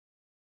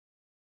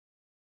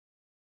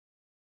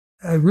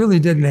I really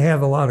didn't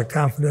have a lot of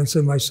confidence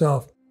in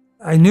myself.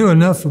 I knew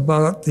enough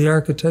about the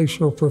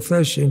architectural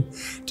profession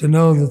to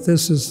know that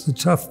this is the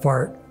tough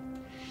part.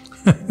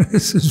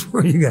 This is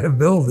where you got to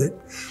build it.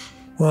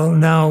 Well,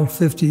 now,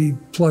 50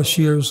 plus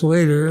years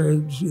later,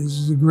 it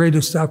is the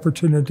greatest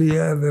opportunity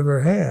I've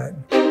ever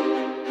had.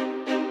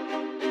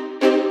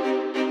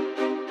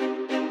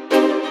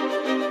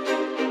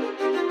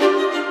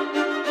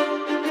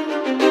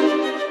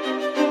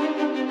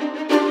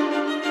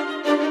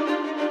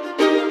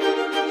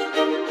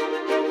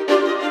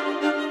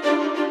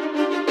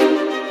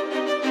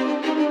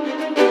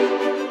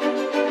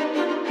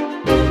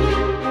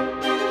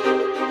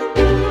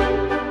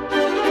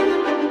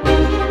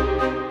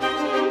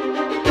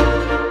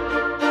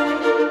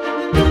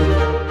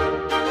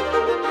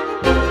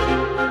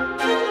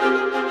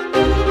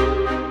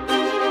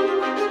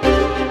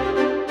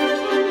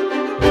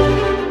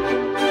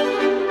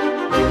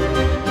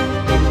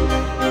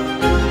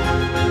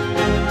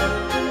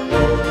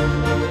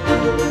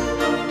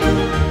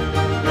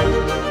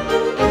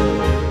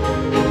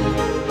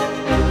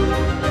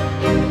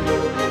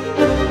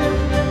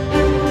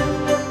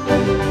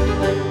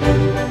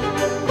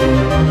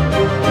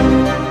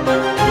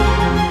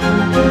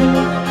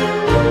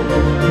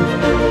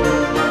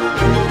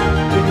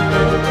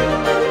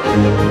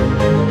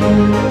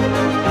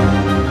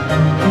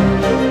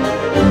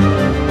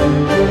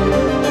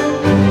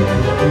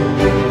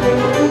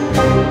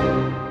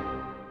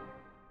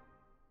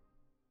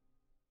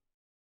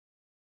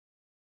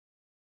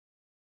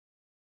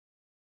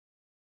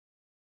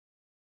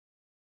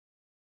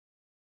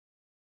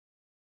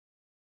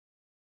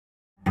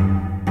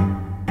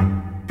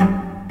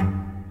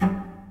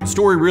 The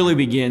story really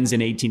begins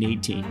in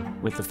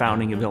 1818 with the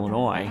founding of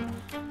Illinois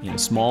in a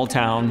small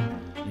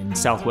town in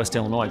southwest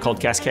Illinois called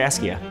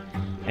Kaskaskia.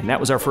 And that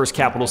was our first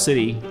capital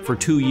city for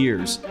 2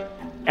 years.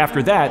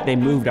 After that, they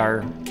moved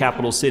our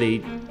capital city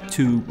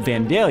to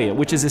Vandalia,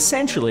 which is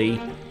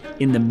essentially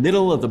in the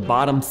middle of the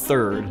bottom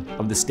third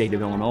of the state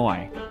of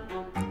Illinois.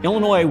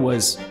 Illinois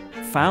was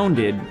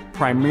founded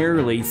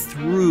primarily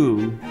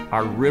through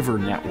our river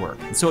network,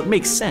 and so it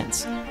makes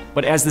sense.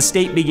 But as the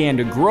state began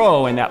to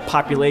grow and that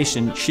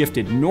population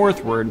shifted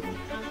northward,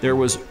 there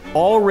was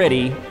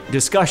already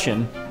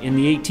discussion in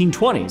the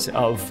 1820s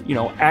of,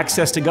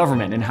 access to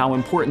government and how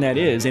important that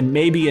is, and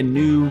maybe a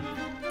new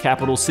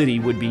capital city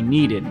would be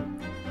needed.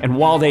 And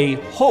while they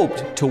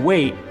hoped to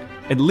wait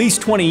at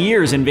least 20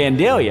 years in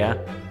Vandalia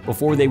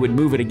before they would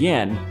move it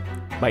again,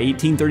 by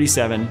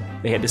 1837,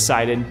 they had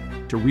decided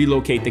to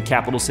relocate the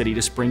capital city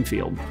to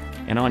Springfield.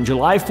 And on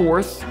July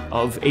 4th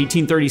of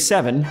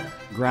 1837,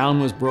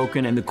 ground was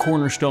broken and the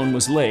cornerstone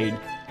was laid,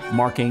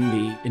 marking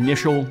the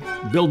initial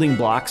building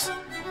blocks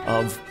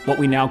of what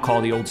we now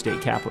call the old state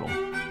capitol.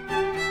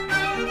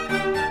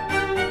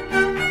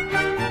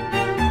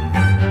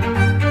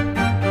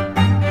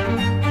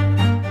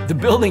 The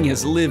building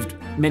has lived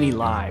many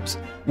lives.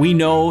 We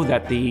know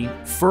that the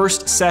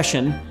first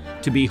session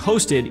to be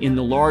hosted in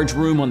the large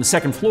room on the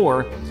second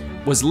floor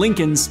was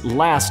Lincoln's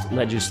last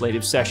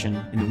legislative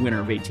session in the winter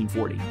of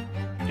 1840.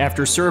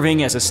 After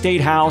serving as a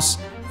state house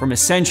from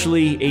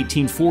essentially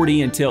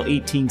 1840 until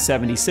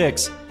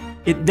 1876,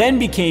 it then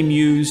became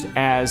used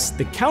as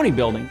the county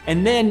building,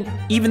 and then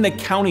even the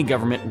county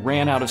government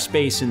ran out of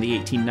space in the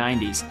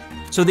 1890s.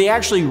 So they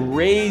actually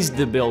raised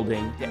the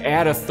building to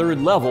add a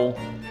third level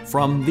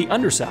from the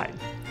underside.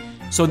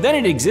 So then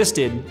it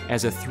existed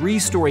as a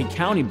 3-story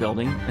county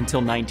building until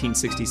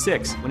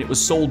 1966, when it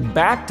was sold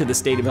back to the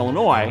state of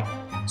Illinois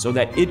so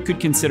that it could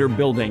consider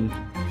building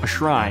a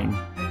shrine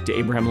to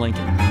Abraham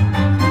Lincoln.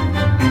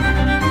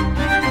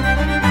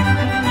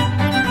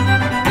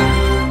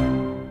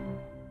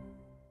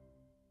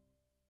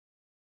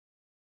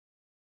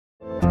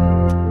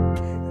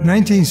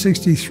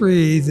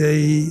 1963,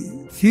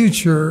 the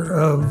future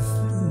of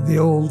the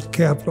old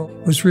Capitol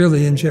was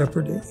really in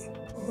jeopardy.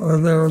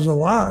 There was a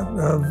lot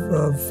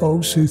of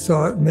folks who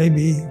thought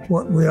maybe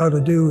what we ought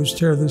to do is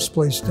tear this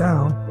place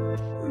down.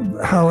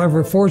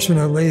 However,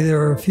 fortunately,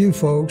 there are a few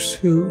folks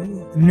who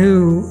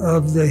knew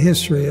of the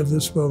history of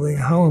this building,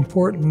 how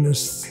important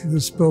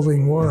this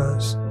building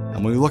was.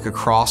 And when we look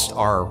across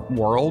our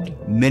world,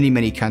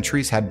 many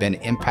countries have been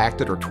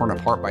impacted or torn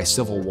apart by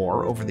civil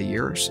war over the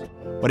years.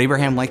 What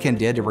Abraham Lincoln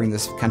did to bring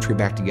this country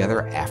back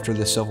together after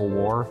the Civil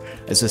War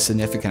is a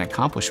significant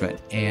accomplishment,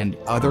 and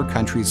other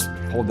countries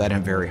hold that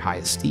in very high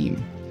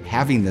esteem.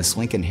 Having this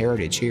Lincoln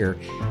heritage here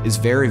is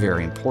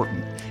very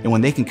important. And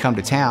when they can come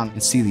to town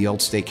and see the old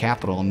state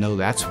capitol and know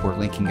that's where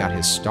Lincoln got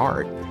his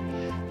start,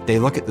 they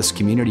look at this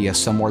community as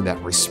somewhere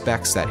that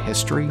respects that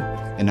history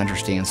and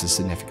understands the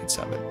significance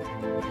of it.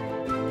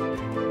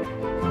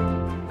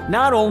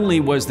 Not only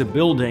was the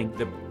building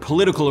the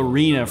political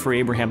arena for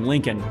Abraham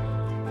Lincoln,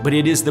 but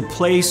it is the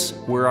place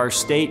where our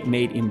state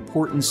made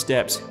important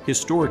steps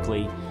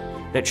historically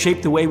that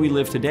shaped the way we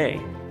live today.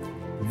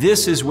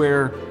 This is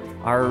where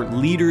our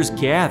leaders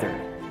gathered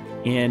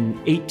in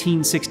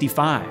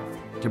 1865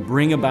 to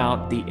bring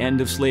about the end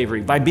of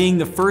slavery by being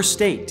the first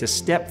state to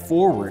step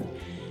forward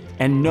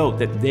and note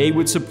that they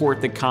would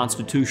support the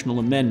constitutional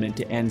amendment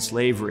to end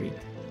slavery.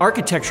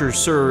 Architecture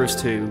serves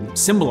to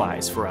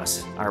symbolize for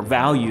us our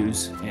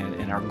values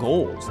and our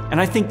goals.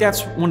 And I think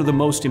that's one of the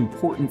most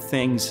important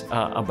things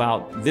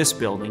about this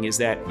building, is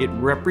that it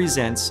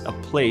represents a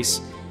place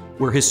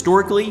where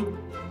historically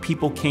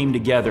people came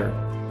together.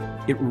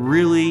 It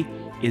really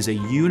is a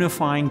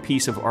unifying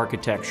piece of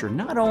architecture,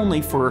 not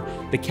only for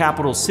the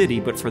capital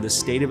city, but for the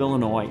state of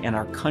Illinois and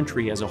our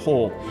country as a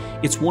whole.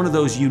 It's one of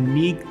those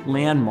unique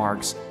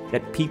landmarks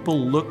that people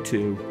look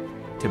to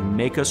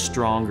make us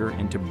stronger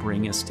and to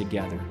bring us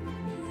together.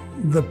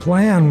 The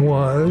plan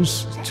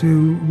was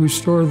to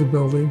restore the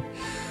building,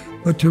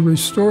 but to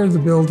restore the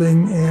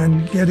building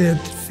and get it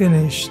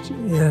finished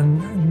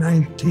in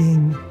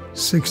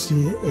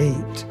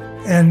 1968.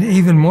 And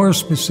even more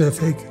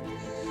specific,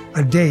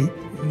 a date,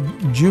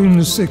 June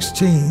the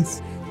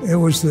 16th. It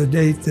was the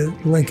date that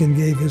Lincoln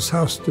gave his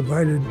House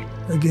Divided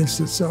Against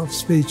Itself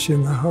speech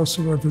in the House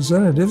of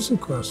Representatives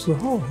across the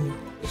hall here.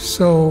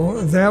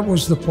 So that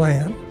was the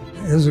plan.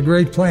 It was a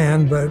great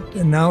plan, but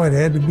now it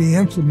had to be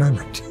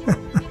implemented.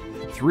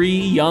 3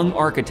 young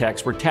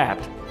architects were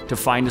tapped to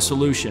find a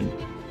solution,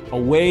 a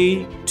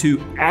way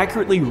to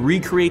accurately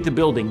recreate the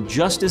building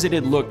just as it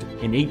had looked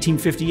in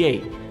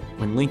 1858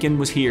 when Lincoln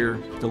was here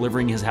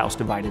delivering his House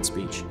Divided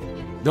speech.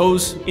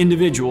 Those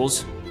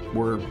individuals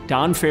were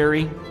Don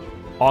Ferry,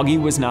 Augie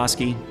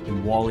Wisnowski,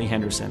 and Wally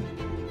Henderson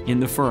in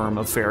the firm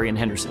of Ferry and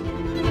Henderson.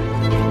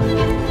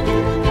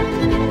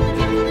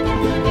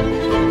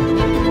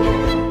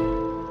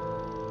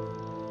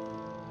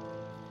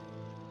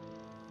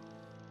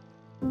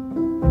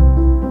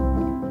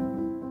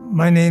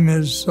 My name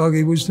is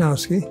Augie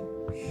Wisnowski.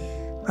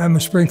 I'm a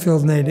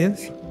Springfield native.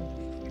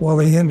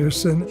 Wally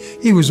Henderson,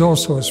 he was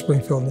also a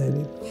Springfield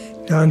native.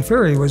 Don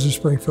Ferry was a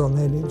Springfield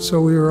native,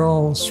 so we were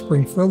all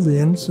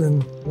Springfieldians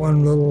in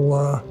one little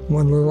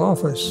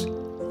office.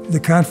 The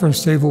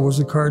conference table was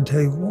a card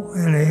table,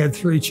 and it had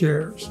 3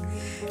 chairs.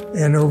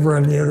 And over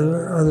on the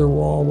other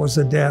wall was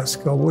a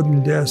desk, a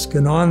wooden desk,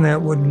 and on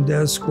that wooden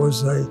desk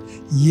was a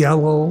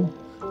yellow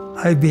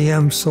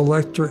IBM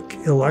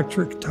Selectric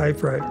electric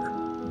typewriter.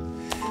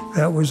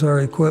 That was our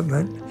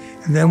equipment.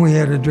 And then we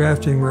had a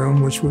drafting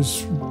room, which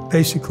was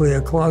basically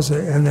a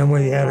closet, and then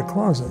we had a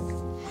closet.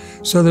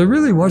 So there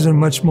really wasn't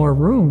much more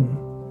room.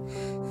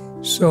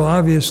 So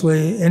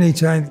obviously,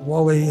 anytime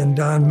Wally and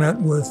Don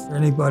met with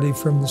anybody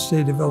from the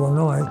state of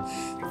Illinois,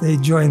 they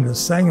joined the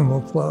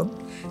Sangamo Club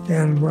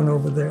and went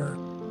over there.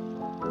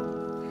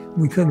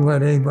 We couldn't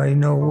let anybody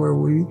know where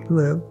we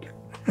lived.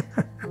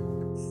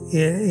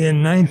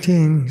 In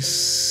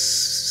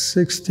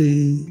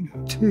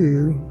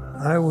 1962,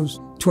 I was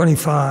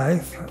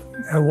 25.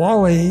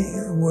 Wally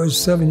was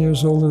 7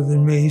 years older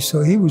than me,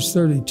 so he was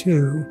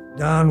 32.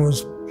 Don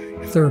was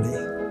 30.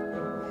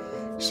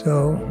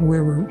 So we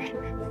were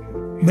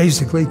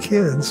basically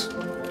kids.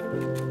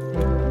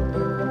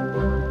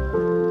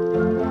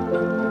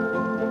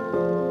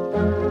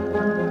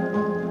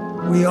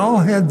 We all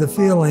had the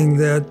feeling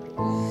that,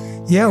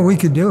 yeah, we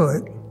could do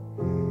it,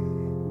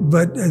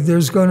 but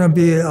there's going to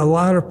be a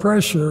lot of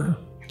pressure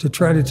to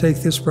try to take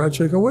this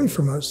project away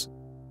from us.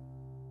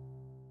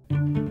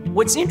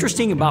 What's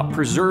interesting about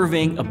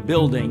preserving a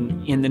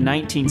building in the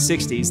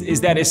 1960s is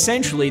that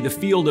essentially the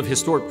field of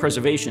historic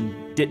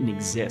preservation didn't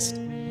exist.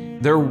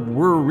 There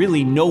were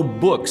really no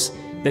books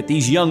that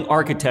these young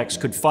architects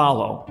could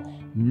follow.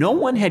 No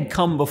one had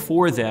come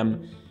before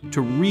them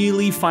to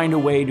really find a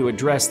way to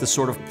address the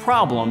sort of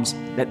problems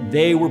that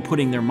they were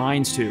putting their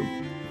minds to.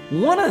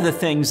 One of the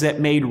things that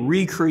made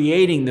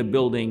recreating the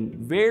building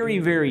very,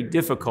 very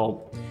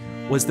difficult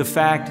was the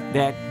fact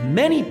that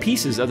many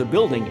pieces of the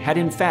building had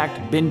in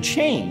fact been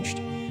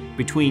changed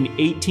between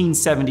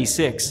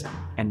 1876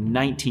 and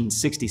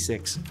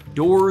 1966.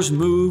 Doors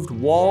moved,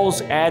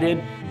 walls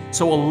added,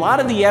 so a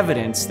lot of the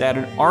evidence that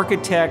an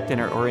architect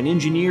or an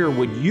engineer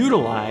would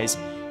utilize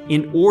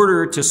in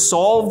order to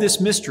solve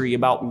this mystery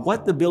about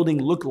what the building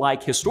looked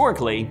like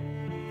historically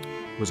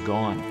was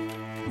gone.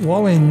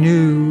 Wally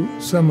knew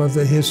some of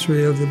the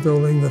history of the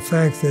building, the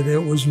fact that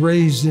it was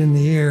raised in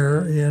the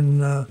air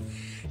in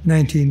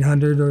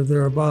 1900 or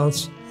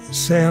thereabouts.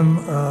 Sam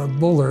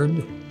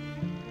Bullard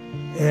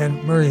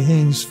and Murray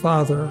Haynes'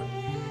 father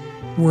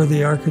were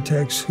the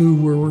architects who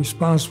were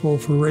responsible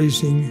for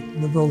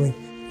raising the building.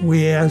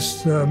 We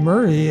asked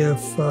Murray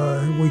if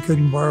we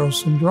couldn't borrow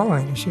some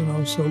drawings,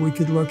 so we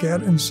could look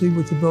at it and see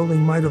what the building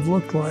might have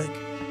looked like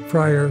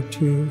prior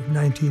to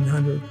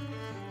 1900.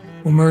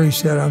 Well, Murray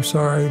said, "I'm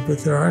sorry, but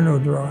there are no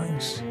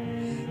drawings."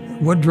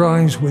 What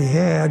drawings we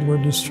had were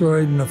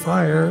destroyed in a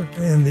fire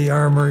in the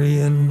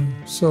armory, and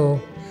so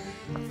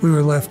we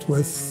were left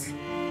with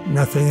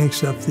nothing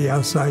except the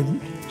outside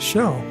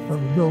shell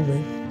of the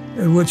building,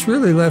 which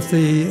really left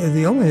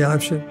the only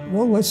option,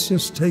 well, let's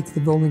just take the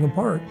building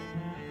apart,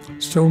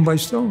 stone by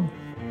stone.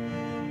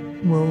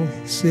 We'll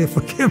see if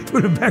we can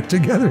put it back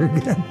together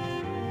again.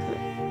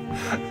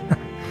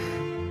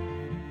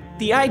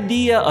 The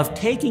idea of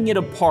taking it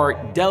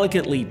apart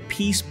delicately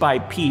piece by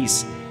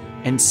piece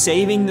and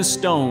saving the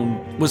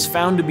stone was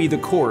found to be the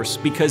course,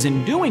 because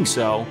in doing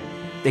so,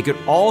 they could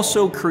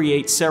also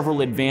create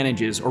several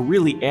advantages, or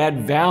really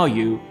add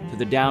value to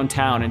the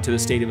downtown and to the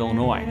state of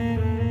Illinois.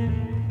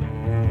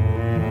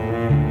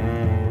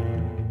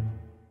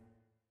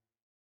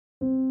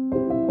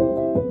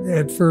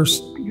 At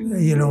first,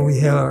 we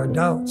had our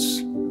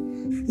doubts.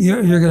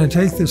 You're going to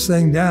take this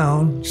thing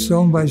down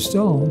stone by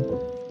stone,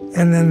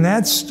 and then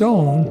that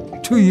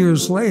stone, 2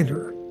 years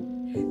later,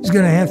 is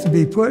going to have to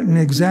be put in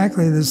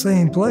exactly the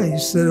same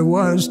place that it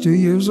was 2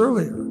 years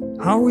earlier.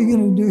 How are we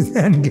going to do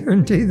that and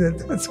guarantee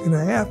that that's going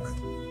to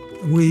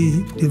happen?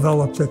 We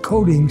developed a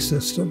coding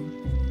system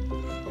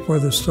for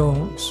the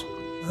stones.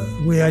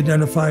 We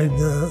identified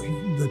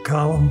the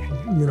column,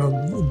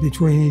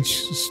 between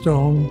each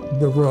stone,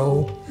 the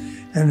row,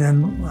 and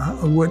then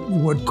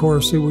what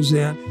course it was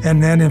in.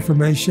 And that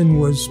information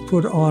was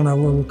put on a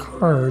little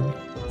card,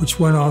 which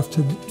went off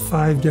to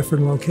 5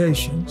 different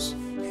locations,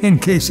 in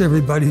case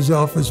everybody's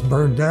office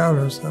burned down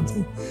or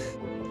something.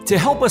 To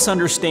help us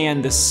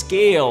understand the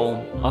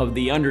scale of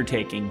the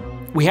undertaking,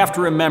 we have to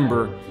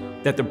remember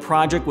that the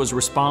project was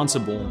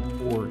responsible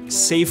for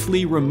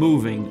safely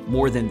removing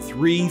more than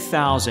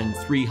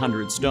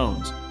 3,300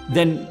 stones,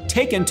 then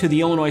taken to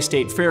the Illinois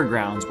State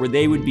Fairgrounds, where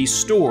they would be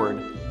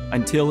stored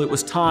until it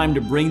was time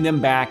to bring them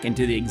back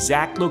into the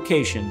exact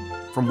location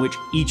from which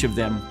each of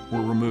them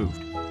were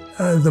removed.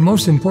 The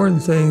most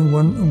important thing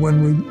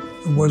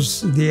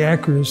was the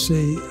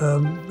accuracy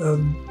of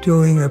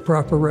doing a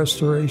proper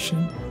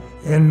restoration.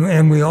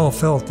 And we all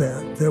felt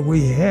that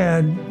we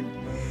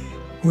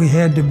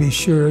had to be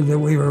sure that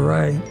we were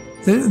right.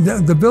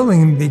 The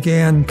building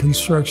began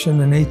construction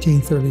in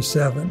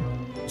 1837.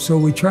 So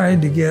we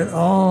tried to get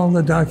all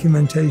the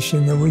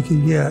documentation that we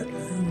could get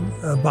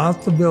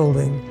about the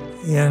building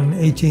in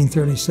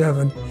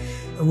 1837.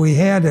 We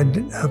had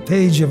a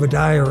page of a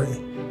diary.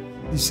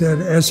 He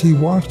said, as he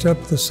walked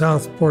up the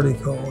south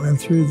portico and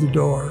through the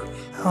door,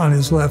 on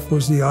his left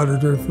was the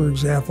auditor, for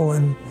example,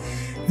 and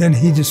then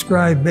he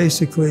described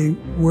basically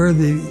where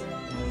the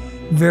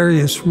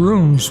various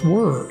rooms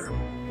were,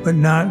 but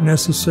not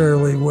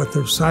necessarily what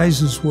their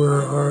sizes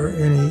were or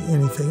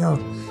anything else.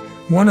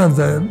 One of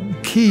the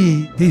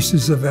key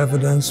pieces of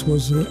evidence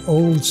was an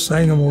old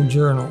Sangamon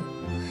journal.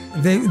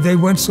 They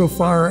went so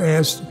far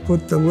as to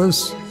put the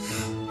list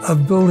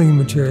of building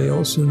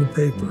materials in the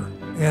paper.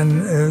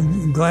 And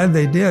I'm glad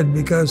they did,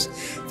 because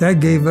that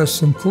gave us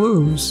some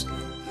clues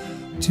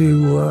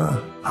to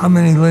how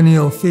many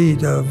lineal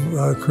feet of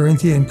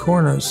Corinthian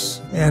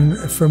cornice. And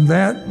from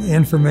that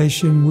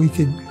information, we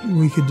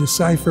could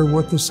decipher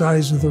what the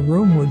size of the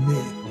room would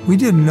be. We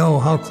didn't know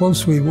how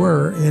close we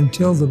were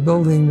until the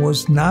building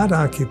was not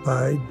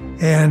occupied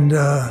and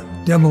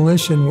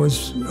demolition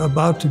was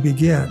about to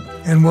begin.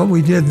 And what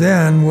we did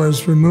then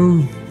was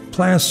remove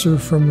plaster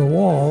from the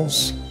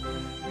walls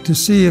to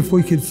see if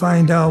we could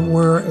find out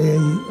where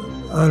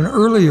an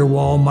earlier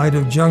wall might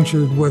have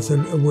junctured with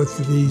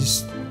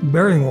these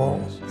bearing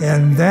walls.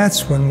 And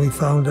that's when we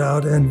found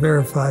out and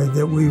verified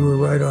that we were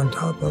right on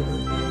top of it.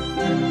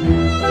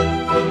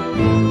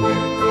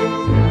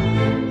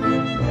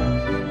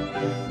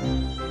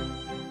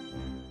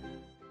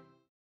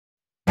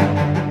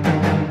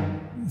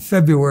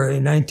 February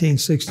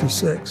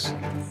 1966.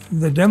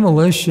 The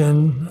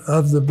demolition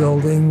of the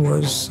building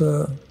was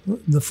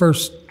the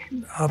first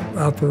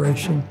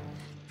operation.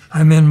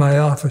 I'm in my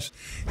office,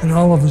 and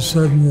all of a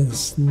sudden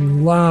this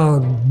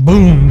loud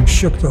boom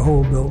shook the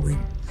whole building.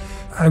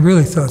 I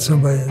really thought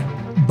somebody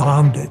had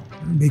bombed it,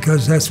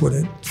 because that's what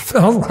it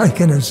felt like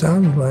and it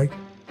sounded like.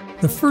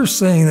 The first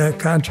thing that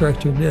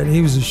contractor did,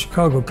 he was a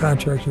Chicago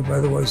contractor, by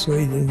the way, so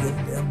he didn't give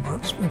a damn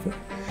much.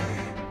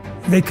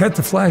 They cut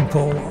the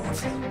flagpole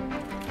off.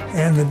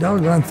 And the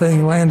doggone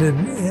thing landed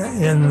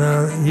in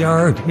the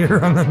yard here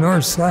on the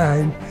north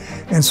side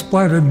and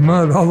splattered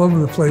mud all over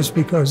the place,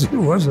 because it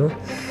was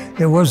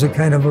a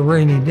kind of a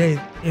rainy day.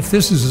 If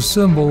this is a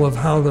symbol of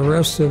how the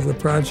rest of the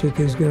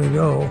project is going to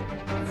go,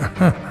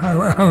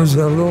 I was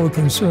a little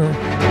concerned.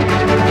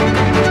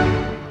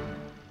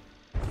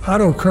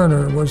 Otto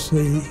Kerner was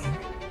the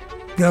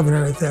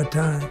governor at that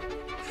time,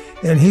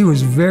 and he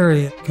was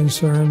very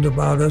concerned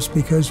about us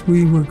because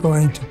we were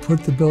going to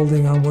put the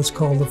building on what's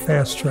called the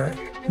fast track.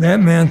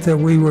 That meant that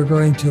we were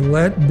going to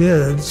let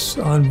bids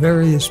on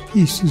various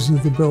pieces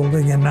of the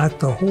building and not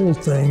the whole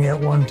thing at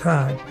one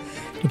time.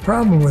 The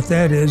problem with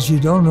that is you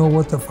don't know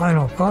what the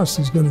final cost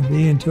is going to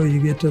be until you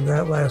get to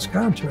that last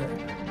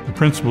contract. The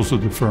principals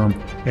of the firm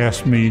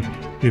asked me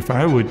if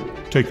I would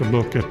take a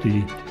look at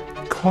the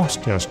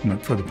cost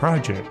estimate for the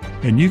project.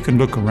 And you can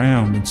look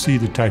around and see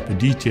the type of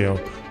detail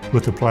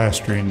with the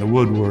plastering, the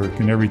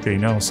woodwork, and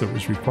everything else that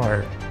was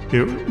required.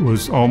 It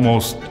was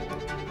almost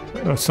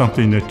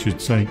something that you'd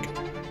think,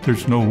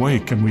 there's no way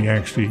can we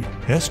actually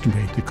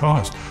estimate the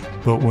cost.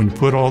 But when you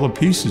put all the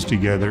pieces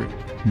together,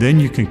 then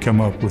you can come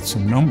up with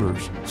some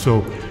numbers. So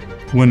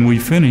when we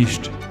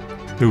finished,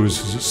 there was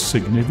a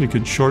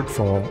significant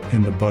shortfall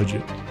in the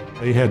budget.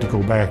 They had to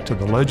go back to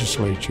the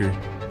legislature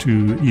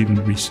to even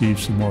receive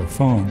some more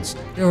funds.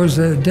 There was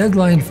a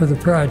deadline for the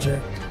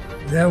project.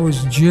 That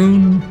was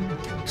June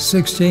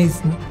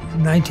 16th,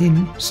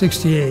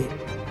 1968.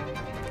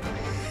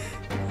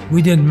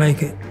 We didn't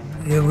make it.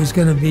 It was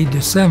going to be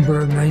December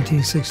of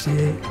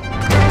 1968.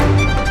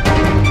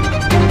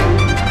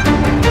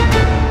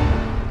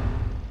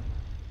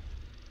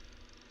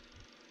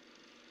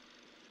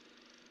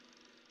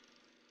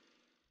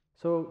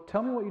 So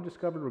tell me what you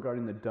discovered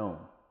regarding the dome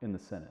in the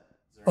Senate.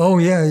 Oh,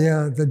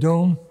 yeah, the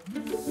dome.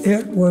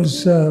 It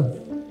was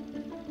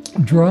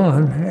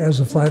drawn as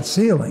a flat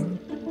ceiling.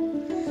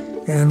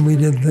 And we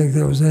didn't think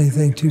there was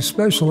anything too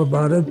special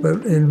about it,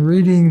 but in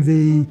reading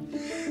the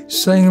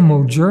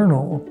Sangamo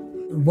Journal,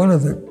 one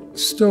of the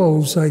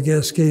stoves, I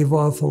guess, gave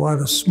off a lot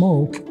of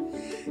smoke,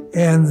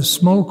 and the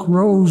smoke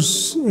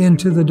rose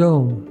into the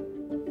dome.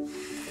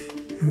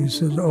 And he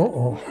said,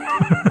 uh-oh,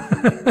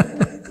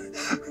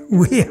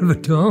 we have a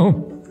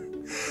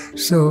dome.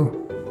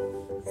 So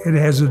it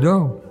has a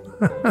dome.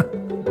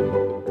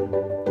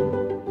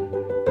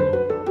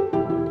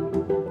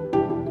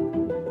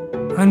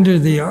 Under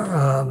the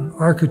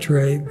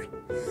architrave,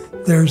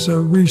 there's a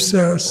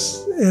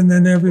recess, and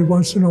then every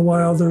once in a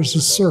while there's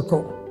a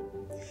circle.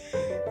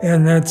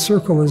 And that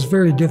circle is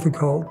very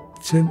difficult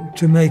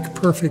to make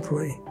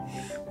perfectly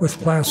with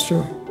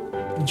plaster.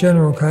 The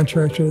general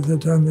contractor at the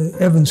time, the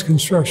Evans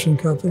Construction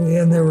Company,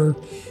 and there were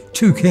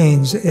two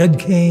Canes, Ed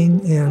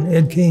Kane and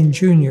Ed Kane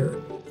Jr.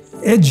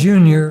 Ed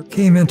Jr.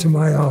 came into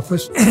my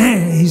office.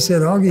 He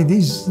said, Augie,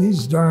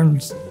 these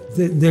darns,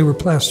 they were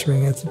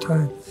plastering at the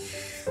time.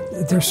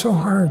 They're so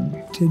hard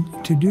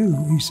to do.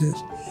 He says,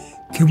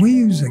 can we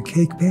use a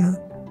cake pan?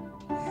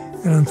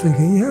 And I'm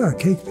thinking, yeah, a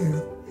cake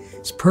pan.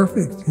 It's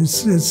perfect.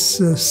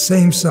 It's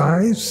same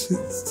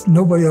size.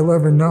 Nobody will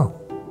ever know.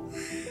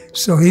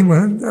 So he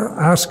went,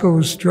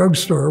 Osco's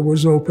drugstore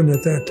was open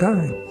at that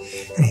time,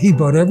 and he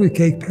bought every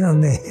cake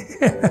pan they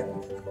had.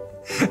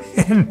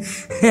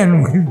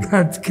 and we've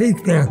got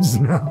cake pans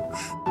now.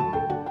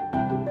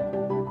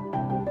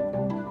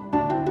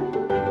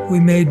 We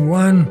made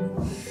one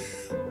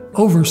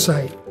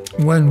oversight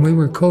when we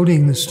were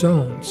coating the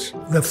stones.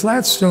 The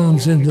flat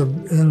stones in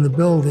the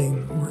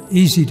building were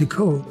easy to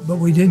coat, but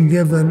we didn't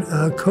give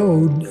a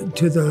code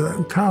to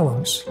the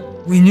columns.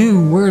 We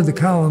knew where the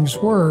columns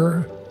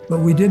were, but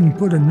we didn't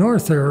put a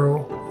north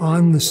arrow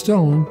on the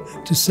stone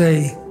to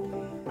say,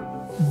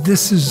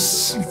 this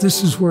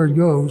is where it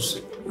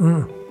goes.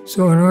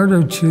 So in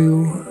order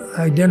to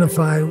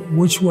identify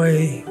which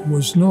way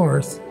was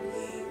north,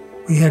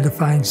 we had to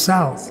find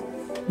south,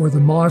 where the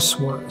moss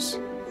was.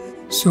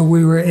 So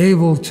we were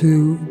able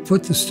to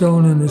put the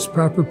stone in its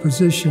proper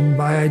position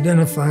by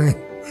identifying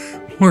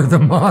where the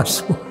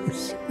moss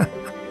was.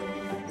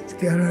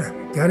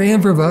 Gotta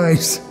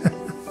improvise.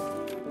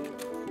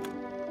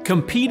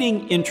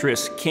 Competing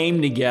interests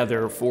came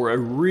together for a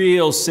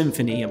real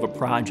symphony of a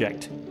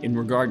project in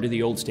regard to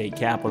the old state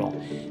capitol.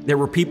 There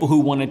were people who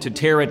wanted to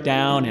tear it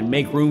down and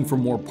make room for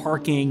more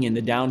parking in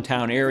the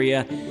downtown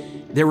area.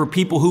 There were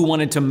people who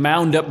wanted to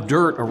mound up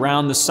dirt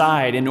around the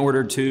side in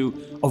order to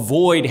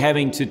avoid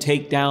having to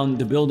take down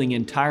the building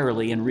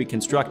entirely and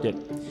reconstruct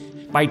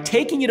it. By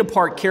taking it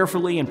apart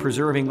carefully and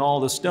preserving all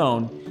the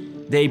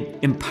stone, they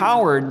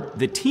empowered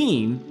the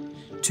team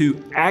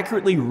to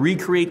accurately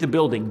recreate the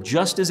building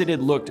just as it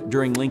had looked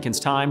during Lincoln's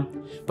time,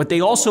 but they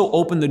also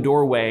opened the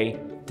doorway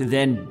to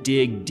then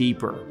dig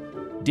deep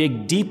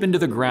into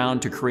the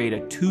ground to create a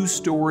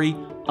 2-story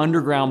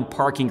underground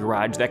parking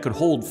garage that could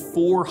hold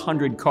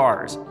 400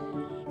 cars.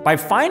 By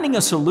finding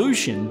a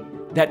solution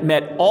that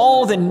met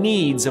all the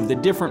needs of the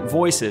different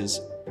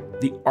voices,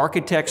 the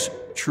architects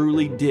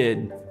truly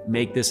did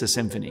make this a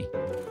symphony.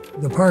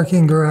 The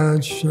parking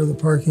garage or the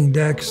parking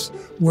decks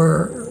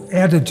were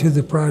added to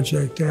the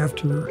project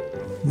after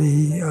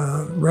the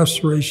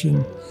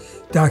restoration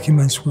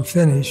documents were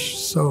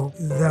finished, so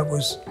that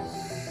was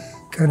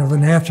kind of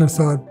an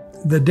afterthought.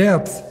 The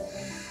depth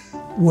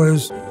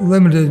was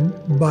limited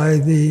by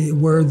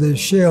where the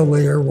shale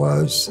layer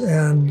was,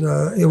 and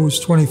it was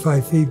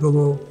 25 feet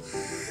below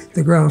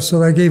the ground, so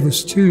that gave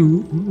us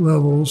 2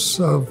 levels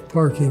of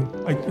parking.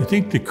 I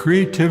think the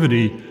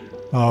creativity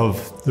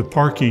of the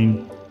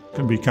parking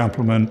can be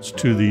compliments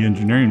to the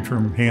engineering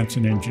firm,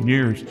 Hanson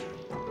Engineers,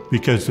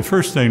 because the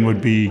first thing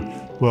would be,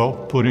 well,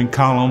 put in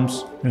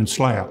columns and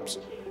slabs.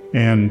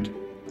 And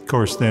of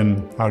course,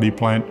 then how do you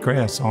plant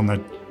grass on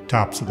the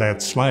tops of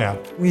that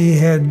slab? We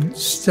had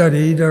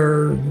studied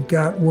or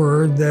got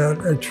word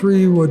that a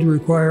tree would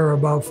require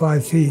about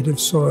 5 feet of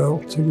soil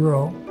to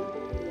grow.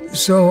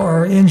 So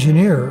our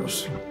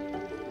engineers,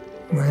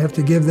 I have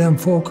to give them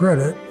full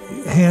credit,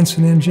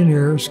 Hanson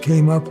Engineers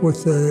came up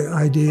with the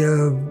idea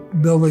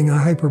of building a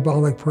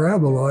hyperbolic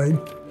paraboloid,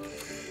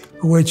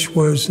 which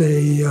was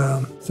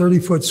a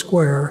 30-foot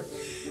square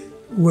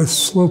with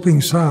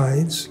sloping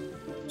sides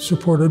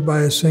supported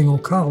by a single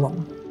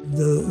column.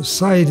 The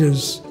site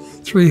is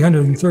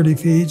 330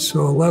 feet,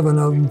 so 11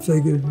 of them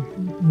figured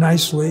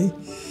nicely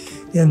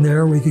in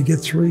there. We could get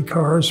 3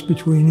 cars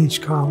between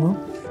each column.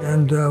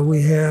 And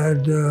we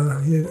had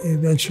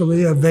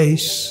eventually a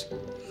vase,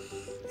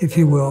 if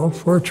you will,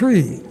 for a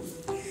tree.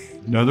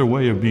 Another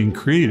way of being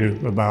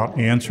creative about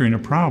answering a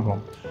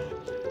problem.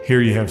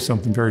 Here you have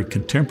something very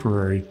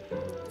contemporary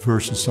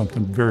versus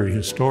something very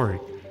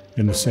historic.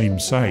 in the same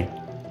site.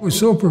 It was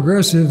so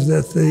progressive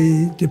that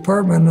the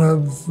Department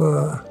of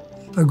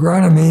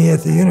Agronomy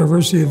at the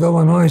University of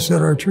Illinois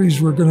said our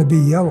trees were going to be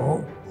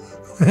yellow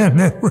and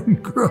they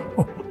wouldn't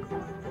grow.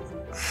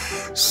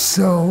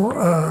 So,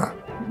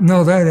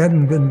 no, that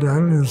hadn't been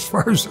done as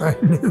far as I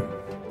knew.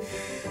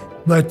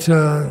 But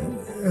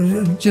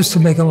just to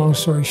make a long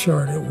story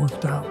short, it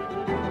worked out.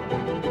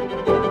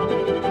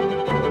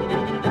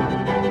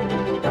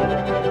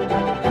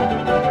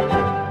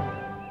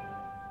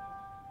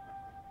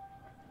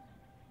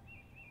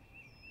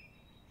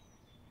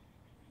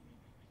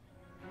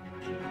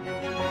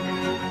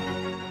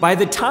 By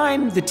the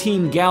time the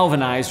team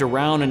galvanized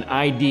around an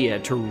idea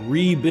to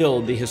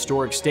rebuild the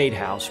historic State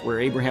House where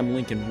Abraham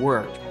Lincoln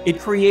worked, it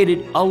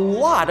created a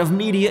lot of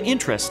media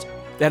interest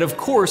that, of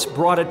course,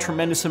 brought a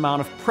tremendous amount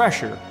of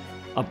pressure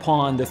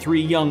upon the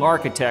three young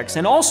architects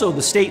and also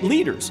the state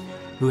leaders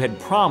who had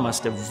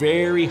promised a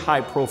very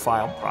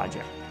high-profile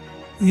project.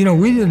 You know,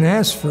 we didn't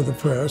ask for the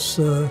press,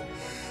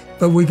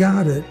 but we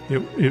got it.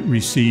 It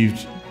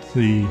received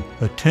the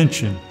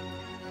attention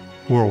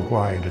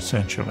worldwide,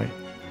 essentially.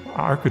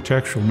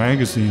 Architectural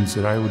magazines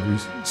that I would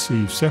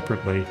receive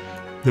separately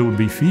that would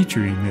be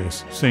featuring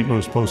this. St.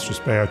 Louis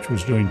Post-Dispatch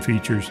was doing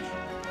features.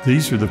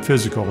 These are the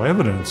physical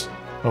evidence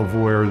of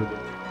where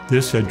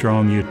this had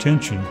drawn the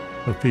attention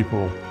of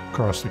people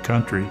across the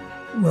country.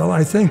 Well,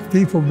 I think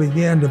people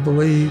began to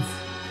believe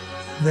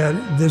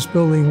that this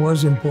building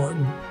was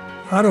important.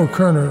 Otto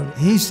Kerner,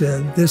 he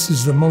said, this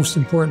is the most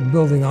important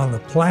building on the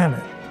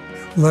planet,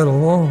 let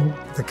alone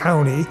the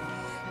county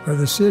or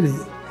the city.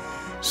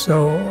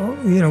 So,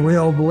 you know, we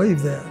all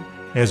believe that.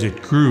 As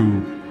it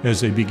grew,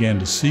 as they began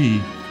to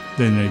see,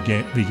 then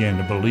they began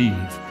to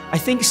believe. I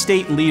think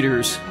state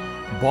leaders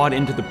bought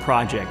into the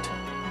project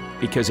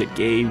because it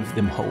gave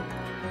them hope.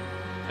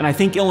 And I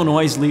think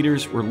Illinois'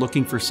 leaders were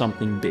looking for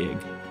something big.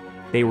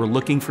 They were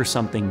looking for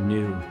something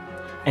new.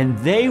 And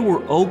they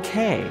were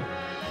okay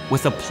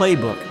with a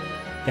playbook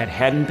that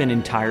hadn't been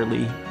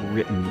entirely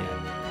written yet.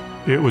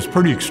 It was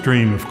pretty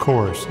extreme, of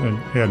course, and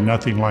had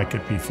nothing like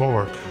it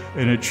before.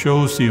 And it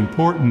shows the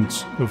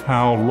importance of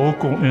how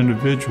local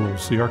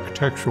individuals, the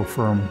architectural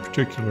firm in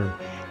particular,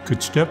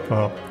 could step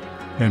up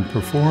and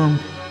perform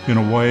in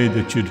a way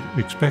that you'd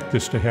expect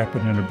this to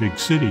happen in a big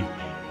city.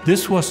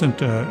 This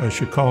wasn't a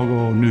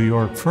Chicago, New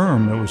York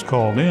firm that was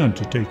called in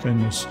to take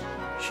in this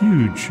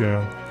huge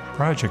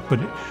project, but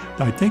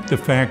I think the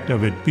fact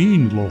of it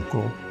being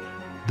local,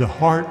 the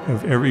heart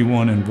of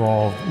everyone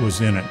involved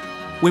was in it.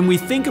 When we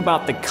think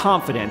about the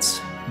confidence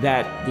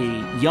that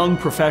the young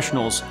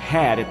professionals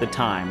had at the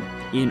time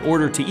in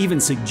order to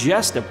even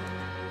suggest a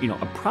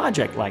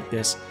project like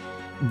this,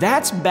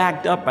 that's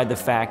backed up by the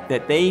fact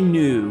that they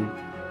knew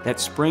that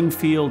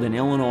Springfield and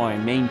Illinois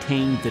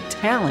maintained the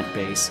talent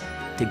base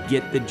to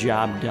get the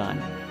job done.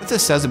 What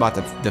this says about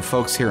the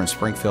folks here in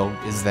Springfield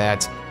is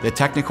that the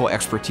technical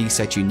expertise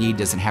that you need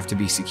doesn't have to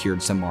be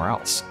secured somewhere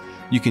else.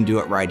 You can do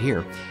it right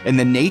here. And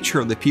the nature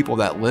of the people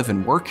that live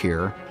and work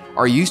here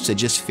are used to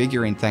just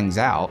figuring things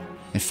out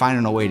and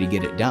finding a way to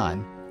get it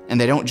done. And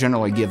they don't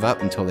generally give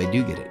up until they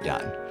do get it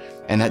done.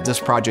 And that this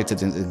project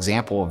is an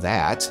example of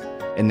that,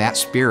 and that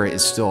spirit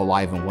is still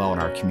alive and well in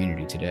our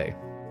community today.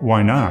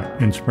 Why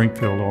not? In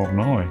Springfield,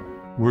 Illinois,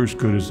 we're as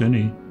good as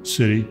any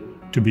city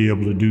to be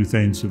able to do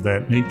things of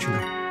that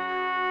nature.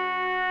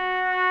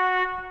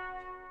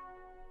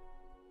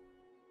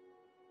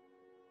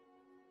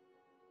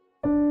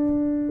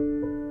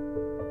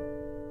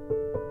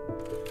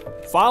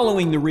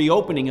 Following the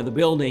reopening of the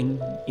building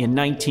in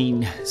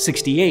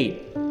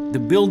 1968, the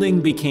building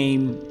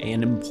became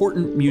an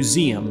important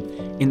museum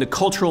in the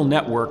cultural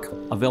network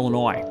of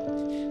Illinois.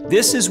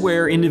 This is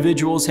where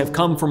individuals have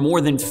come for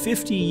more than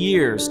 50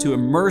 years to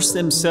immerse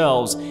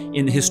themselves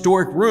in the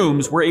historic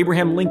rooms where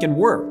Abraham Lincoln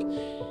worked,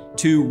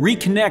 to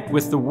reconnect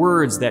with the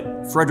words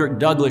that Frederick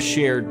Douglass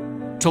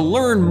shared, to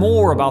learn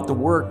more about the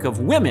work of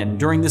women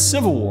during the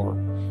Civil War.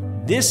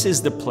 This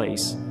is the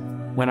place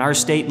when our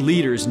state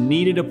leaders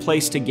needed a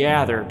place to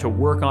gather to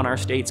work on our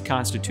state's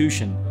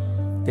constitution.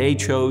 They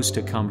chose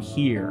to come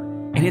here.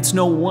 And it's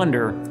no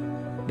wonder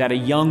that a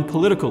young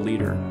political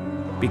leader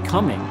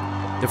becoming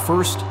the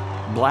first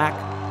black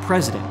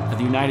president of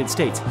the United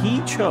States,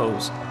 he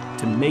chose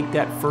to make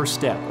that first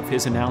step of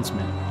his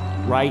announcement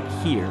right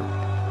here.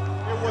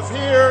 It was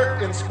here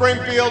in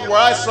Springfield where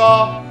I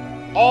saw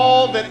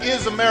all that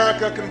is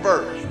America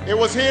converge. It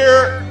was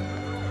here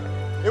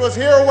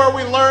where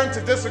we learned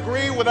to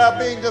disagree without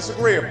being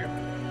disagreeable.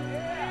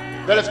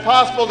 That it's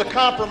possible to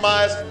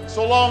compromise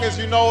so long as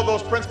you know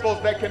those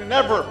principles that can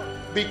never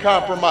be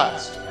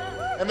compromised.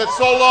 And that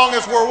so long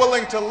as we're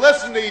willing to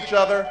listen to each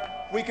other,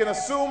 we can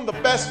assume the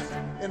best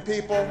in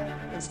people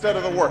instead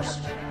of the worst.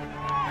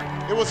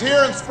 It was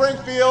here in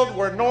Springfield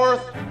where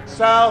North,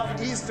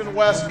 South, East, and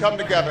West come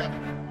together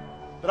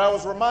that I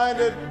was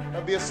reminded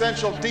of the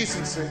essential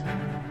decency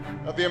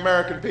of the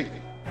American people.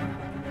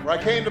 Where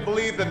I came to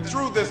believe that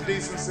through this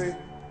decency,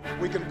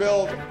 we can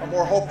build a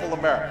more hopeful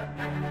America.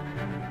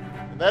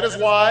 And that is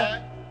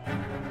why,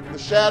 in the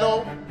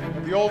shadow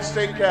of the old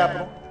state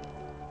capitol,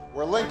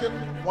 where Lincoln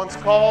once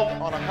called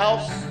on a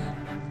house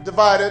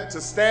divided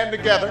to stand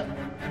together,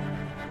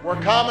 where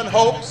common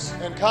hopes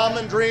and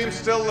common dreams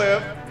still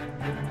live,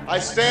 I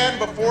stand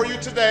before you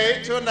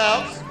today to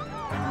announce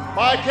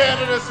my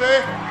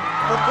candidacy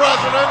for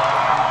President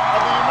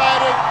of the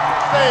United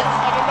States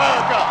of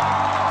America.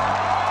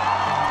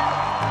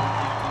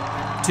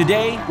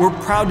 Today, we're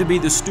proud to be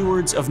the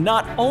stewards of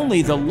not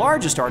only the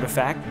largest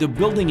artifact, the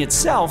building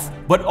itself,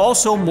 but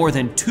also more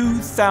than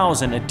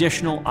 2,000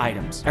 additional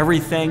items.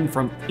 Everything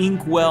from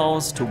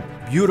inkwells to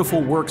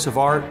beautiful works of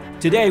art.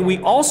 Today, we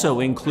also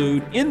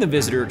include in the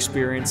visitor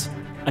experience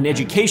an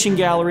education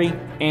gallery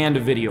and a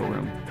video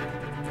room.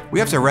 We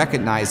have to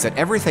recognize that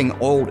everything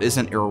old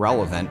isn't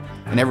irrelevant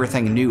and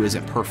everything new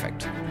isn't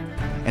perfect.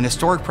 And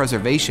historic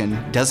preservation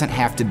doesn't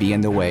have to be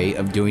in the way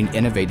of doing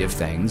innovative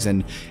things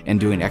and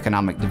doing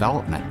economic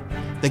development.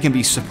 They can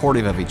be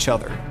supportive of each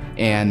other.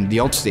 And the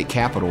old state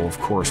capitol, of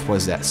course,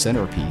 was that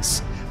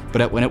centerpiece.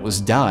 But when it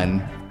was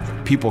done,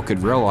 people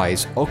could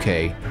realize,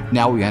 okay,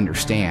 now we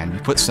understand.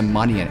 You put some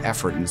money and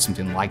effort into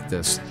something like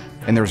this,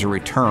 and there's a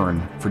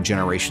return for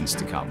generations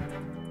to come.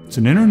 It's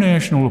an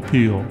international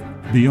appeal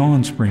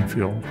beyond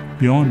Springfield,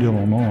 beyond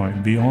Illinois,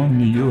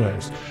 beyond the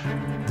U.S.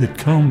 that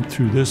come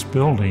through this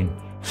building.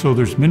 So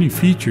there's many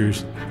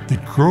features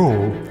that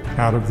grow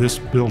out of this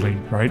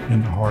building right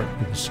in the heart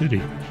of the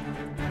city.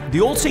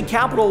 The Old State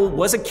Capitol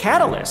was a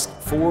catalyst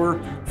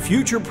for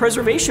future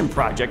preservation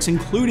projects,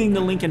 including the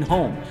Lincoln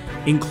Home,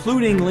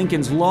 including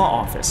Lincoln's law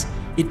office.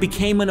 It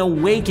became an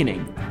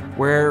awakening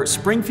where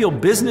Springfield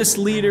business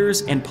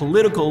leaders and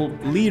political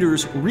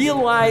leaders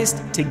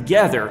realized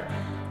together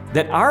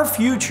that our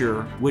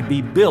future would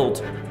be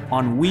built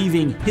on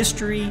weaving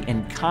history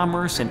and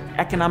commerce and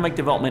economic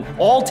development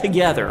all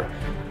together,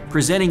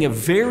 presenting a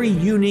very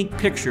unique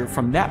picture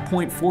from that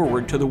point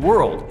forward to the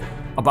world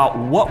about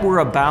what we're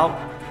about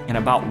and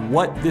about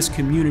what this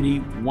community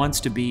wants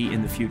to be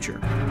in the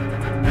future.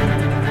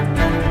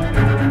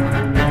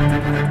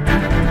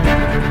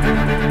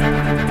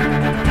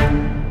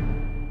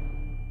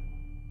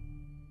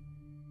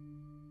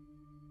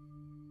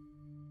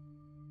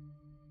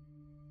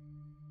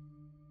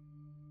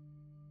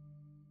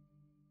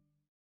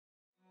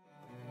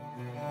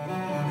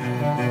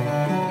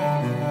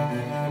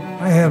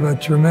 I have a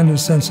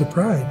tremendous sense of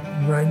pride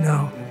right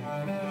now.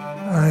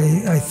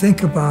 I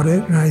think about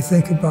it, and I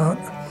think about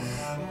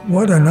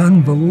what an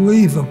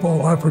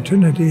unbelievable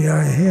opportunity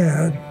I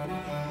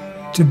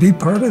had to be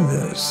part of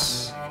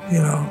this. You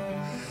know,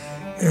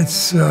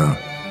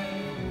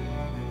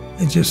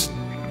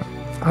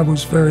 I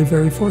was very,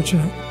 very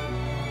fortunate.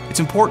 It's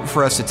important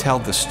for us to tell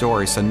the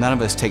story so none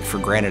of us take for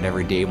granted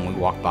every day when we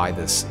walk by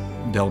this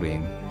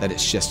building that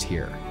it's just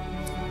here.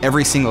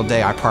 Every single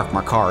day I park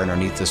my car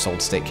underneath this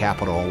old state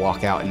capitol and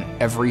walk out, and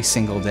every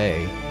single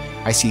day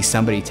I see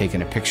somebody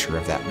taking a picture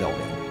of that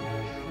building.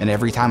 And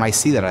every time I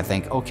see that, I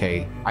think,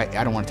 okay,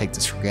 I don't want to take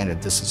this for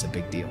granted. This is a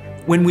big deal.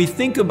 When we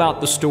think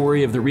about the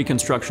story of the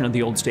reconstruction of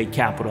the Old State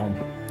Capitol,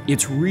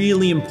 it's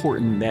really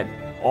important that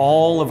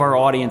all of our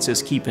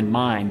audiences keep in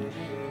mind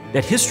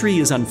that history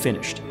is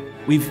unfinished.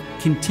 We've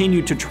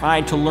continued to try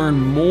to learn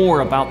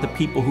more about the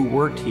people who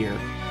worked here,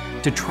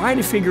 to try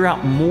to figure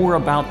out more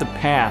about the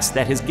past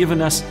that has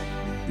given us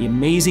the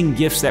amazing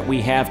gifts that we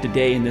have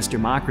today in this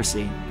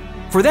democracy.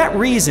 For that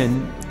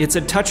reason, it's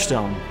a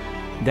touchstone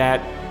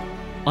that,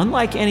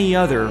 unlike any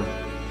other,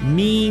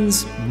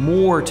 means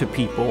more to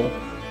people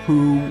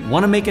who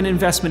want to make an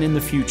investment in the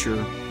future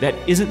that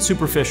isn't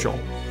superficial.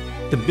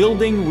 The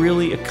building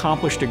really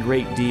accomplished a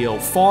great deal,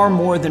 far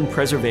more than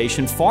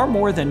preservation, far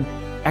more than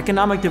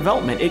economic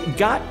development. It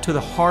got to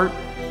the heart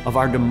of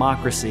our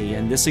democracy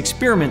and this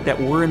experiment that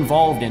we're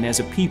involved in as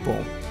a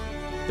people.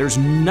 There's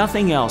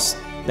nothing else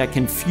that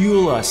can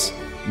fuel us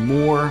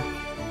more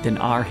than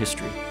our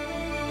history.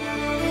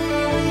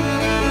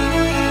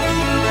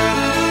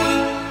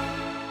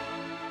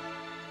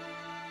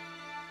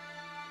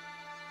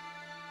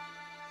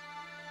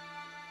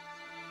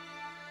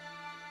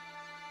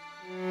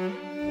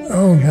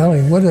 Oh,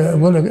 golly,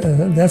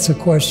 that's a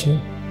question.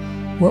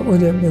 What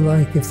would it be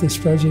like if this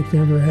project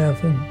never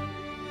happened?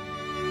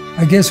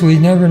 I guess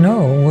we'd never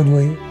know, would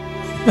we?